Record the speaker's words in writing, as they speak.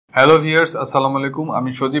Hello viewers, আসসালামু আলাইকুম। আমি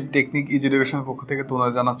সজীব টেকনিক ইজি এডুকেশনের পক্ষ থেকে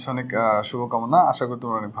তোমাদের জানাচ্ছি অনেক শুভকামনা। আশা করি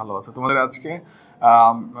তোমরা অনেক ভালো আছো। তোমাদের আজকে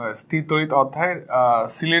স্থির তড়িৎ অধ্যায়ের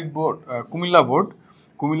সিলেট বোর্ড কুমিল্লা বোর্ড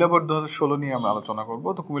 2016 নিয়ে আমরা আলোচনা করব।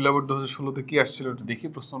 তো কুমিল্লা বোর্ড 2016তে কি আসছিল একটু দেখি।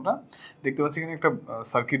 প্রশ্নটা দেখতে পাচ্ছি এখানে একটা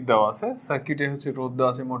সার্কিট দেওয়া আছে। সার্কিটে হচ্ছে রোধ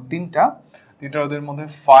দেওয়া আছে মোট তিনটা রোধের মধ্যে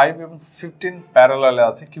 5 এবং 15 প্যারালালে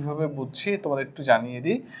আছে। কিভাবে বুঝছি তোমাদের একটু জানিয়ে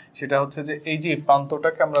দিই। সেটা হচ্ছে যে এই যে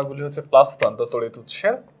প্রান্তটাকে আমরা বলি হচ্ছে প্লাস প্রান্ত তড়িৎ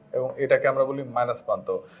উৎসের, এবং এটাকে আমরা বলি মাইনাস প্রান্ত।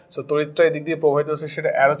 সো তড়িৎটা এদিক দিয়ে প্রবাহিত হচ্ছে, সেটা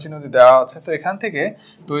অ্যারো চিহ্ন দিয়ে দেওয়া আছে। তো এখান থেকে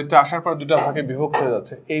তড়িৎটা আসার পর দুটো ভাগে বিভক্ত হয়ে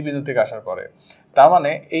যাচ্ছে এই বিন্দু থেকে আসার পরে। তার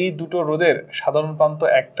মানে এই দুটো রোধের সাধারণ প্রান্ত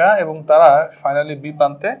একটা এবং তারা ফাইনালি বি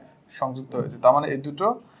প্রান্তে সংযুক্ত হয়েছে। তার মানে এই দুটো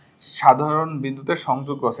সাধারণ বিন্দুতে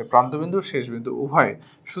সংযোগ আছে, প্রান্ত বিন্দু শেষ বিন্দু উভয়।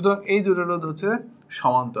 সুতরাং এই দুটো রোধ হচ্ছে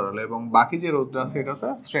সমান্তরালে এবং বাকি যে রোধটা আছে এটা হচ্ছে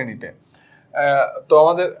শ্রেণীতে। তো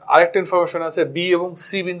আমাদের আরেকটা ইনফরমেশন আছে, বি এবং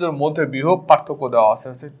সি বিন্দুর মধ্যে বিভব পার্থক্য দেওয়া আছে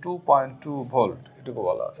 2.2 ভোল্ট, এটুকু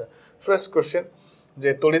বলা আছে। ফার্স্ট কোশ্চেন, যে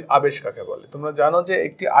তড়িৎ আবেশ কাকে বলে? তোমরা জানো যে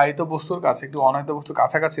একটি আহিত বস্তুর কাছে একটি অনাহিত বস্তু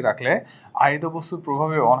কাছাকাছি রাখলে আহিত বস্তুর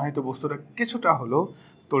প্রভাবে অনাহিত বস্তুটা কিছুটা হলেও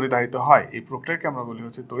তড়িতাহিত হয়। এই প্রক্রিয়াকে আমরা বলি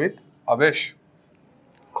হচ্ছে তড়িৎ আবেশ।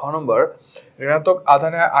 খ নম্বর, ঋণাত্মক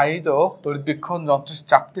আধানে আহিত তড়িৎ বীক্ষণ যন্ত্রের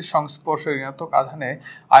চাপটির সংস্পর্শে ঋণাত্মক আধানে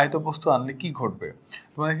আহিত বস্তু আনলে কি ঘটবে?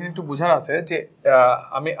 তোমাদের এখানে একটু বোঝার আছে যে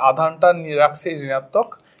আমি আধানটা নিয়ে রাখছি ঋণাত্মক,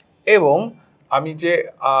 এবং আমি যে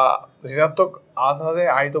ঋণাত্মক আধানে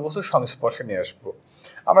আহিত বস্তুর সংস্পর্শে নিয়ে আসবো।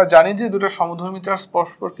 আমরা জানি যে দুটো সমধর্মী চার্জ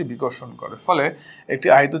পরস্পরকে বিকর্ষণ করে, ফলে একটি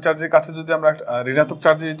আহিত চার্জের কাছে যদি আমরা ঋণাত্মক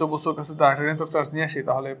চার্জিত বস্তুর কাছে একটা ঋণাত্মক চার্জ নিয়ে আসি,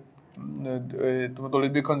 তাহলে তোমার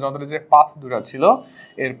তড়িৎ বীক্ষণ যন্ত্রের যে পাথ দুটা ছিল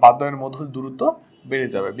এর পাথদ্বয়ের মধ্যে দূরত্ব বেড়ে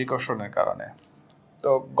যাবে বিকর্ষণের কারণে। তো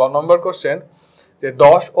গ নম্বর কোশ্চেন, যে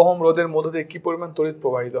 10 ওহম রোধের মধ্য দিয়ে কি পরিমাণ তড়িৎ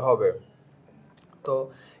প্রবাহিত হবে? তো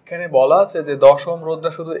এখানে বলা আছে যে 10 ওহম রোধটা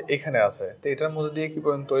শুধু এখানে আছে, তো এটার মধ্যে দিয়ে কি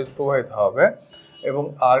পরিমাণ তড়িৎ প্রবাহিত হবে। এবং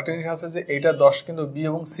আরেকটা জিনিস আছে যে এটা 10 কিন্তু বি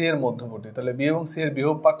এবং সি এর মধ্যবর্তী, তাহলে বি এবং সি এর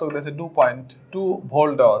বিভব পার্থক্য আছে 2.2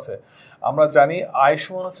 ভোল্ট দেওয়া আছে। আমরা জানি আই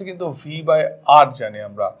সমান হচ্ছে কিন্তু ভি বাই আর জানি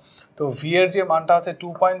আমরা। তো ভি এর যে মানটা আছে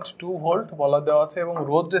 2.2 ভোল্ট বলা দেওয়া আছে, এবং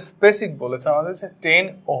রোধ যে স্পেসিফিক বলেছে আমাদের হচ্ছে 10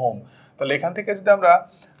 ওহম। তাহলে এখান থেকে যদি আমরা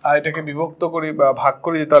এটাকে বিভক্ত করি বা ভাগ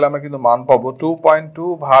করি, তাহলে আমরা কিন্তু মান পাবো 2.2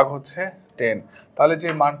 ভাগ হচ্ছে 10। তাহলে যে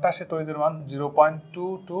মানটা সে তড়িতের মান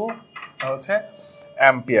 0.22 হচ্ছে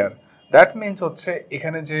অ্যাম্পিয়ার। দ্যাট মিনস হচ্ছে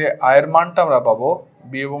এখানে যে আয়ের মানটা আমরা পাবো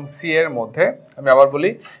বি এবং সি এর মধ্যে, আমি আবার বলি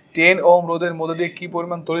 10 ওহম রোধের মধ্যে দিয়ে কি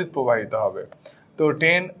পরিমাণ তড়িৎ প্রবাহিত হবে। তো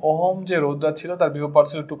 10 ওহম যে রোধটা ছিল তার বিভব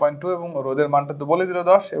পার্থক্য ছিল 2.2, এবং রোধের মানটা তো বলে দিল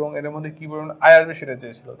 10, এবং এর মধ্যে কি পরিমাণ আয় আসবে সেটা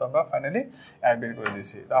চেয়েছিল। তো আমরা ফাইনালি আয় বের করে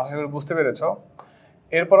দিয়েছি। আশা করি বুঝতে পেরেছ।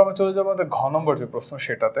 এরপর আমরা চলে যাবো আমাদের ঘ নম্বর যে প্রশ্ন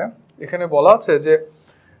সেটাতে। এখানে বলা আছে যে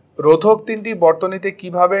রোধক তিনটি বর্তনীতে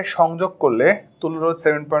কিভাবে সংযোগ করলে তুল্যরোধ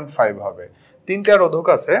 7.5 হবে। তিনটা রোধক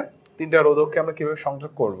আছে, তিনটা রোধককে আমরা কিভাবে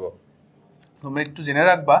সংযোগ করব তোমরা একটু জেনে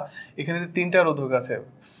রাখবা। এখানে তিনটা রোধক আছে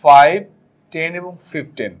 5, 10 এবং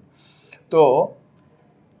 15। তো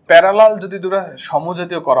প্যারালাল যদি দুটো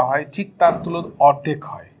সমজাতীয় করা হয় ঠিক তার তুলনায় অর্ধেক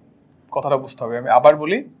হয়। কথাটা বুঝতে হবে। আমি আবার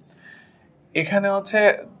বলি, এখানে হচ্ছে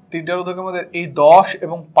তিনটা রোধকের মধ্যে এই 10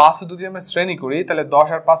 এবং 5 যদি আমরা শ্রেণী করি, তাহলে 10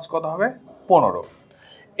 আর 5 কত হবে? 15।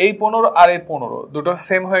 এই 15 আর এই 15 দুটো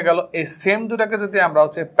সেম হয়ে গেল। এই সেম দুটাকে যদি আমরা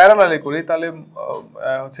হচ্ছে প্যারালালি করি, তাহলে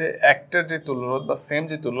হচ্ছে একটার যে তুল্যরোধ বা সেম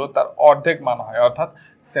যে তুল্যরোধ তার অর্ধেক মান হয়, অর্থাৎ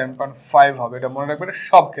 7.5 হবে। এটা মনে রাখবে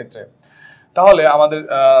সব ক্ষেত্রে। তাহলে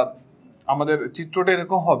আমাদের চিত্রটা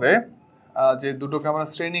এরকম হবে যে দুটোকে আমরা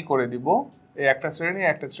শ্রেণী করে দিব, এই একটা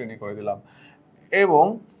শ্রেণী করে দিলাম, এবং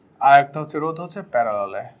আর একটা হচ্ছে রোধ হচ্ছে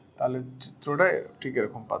প্যারালালে। তাহলে চিত্রটা ঠিক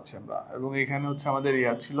এরকম পাচ্ছি আমরা। এবং এখানে হচ্ছে আমাদের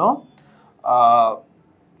ছিল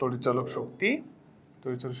তড়িৎচালক শক্তি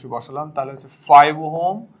বসালাম, তাহলে হচ্ছে 5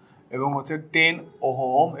 ওহম এবং হচ্ছে 10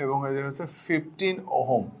 ওহম এবং এদের হচ্ছে 15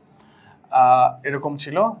 ওহম এরকম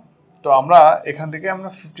ছিল। তো আমরা এখান থেকে আমরা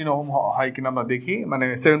 15 ওহম হয় কিনা আমরা দেখি, মানে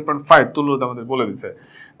 7.5 তুল্যরোধ আমাদের বলে দিচ্ছে।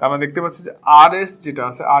 তা আমরা দেখতে পাচ্ছি যে আর এস যেটা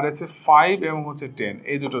আছে, আর এস 5 এবং হচ্ছে 10,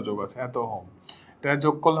 এই দুটো যোগ আছে এত ওহম। এটা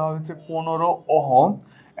যোগ করলে হচ্ছে 15 ওহম।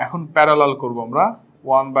 এখন প্যারালাল করব আমরা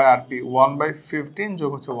 1/RP 1/15 যোগ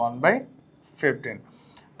হচ্ছে 1/15।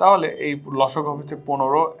 তাহলে এই লসক হচ্ছে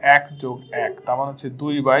 15, 1 যোগ 1, তার মানে হচ্ছে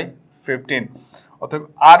 2/15। অতএব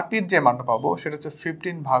আরপির যে মানটা পাবো সেটা হচ্ছে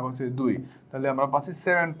 15 ভাগ হচ্ছে 2, তাহলে আমরা পাচ্ছি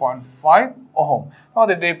 7.5 ওহম।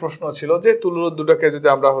 আমাদের এই প্রশ্ন ছিল যে তুল্যরোধ দুটাকে যদি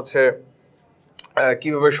আমরা হচ্ছে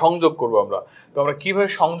কিভাবে সংযোগ করব তো আমরা কিভাবে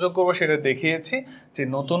সংযোগ করব সেটা দেখিয়েছি, যে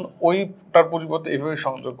নতুন ওইটার পরিবর্তে এইভাবে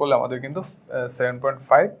সংযোগ করলে আমাদের কিন্তু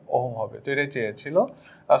 7.5 ওহম হবে। তো এটাই চেয়েছিল।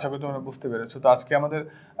 আশা করি তোমরা বুঝতে পেরেছো। তো আজকে আমাদের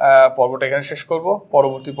পর্বটা এখানে শেষ করব।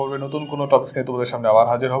 পরবর্তী পর্বে নতুন কোনো টপিক নিয়ে তোমাদের সামনে আবার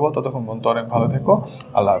হাজির হব। ততক্ষণ পর্যন্ত অনেক ভালো থেকো।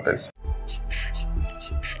 আল্লাহ হাফেজ।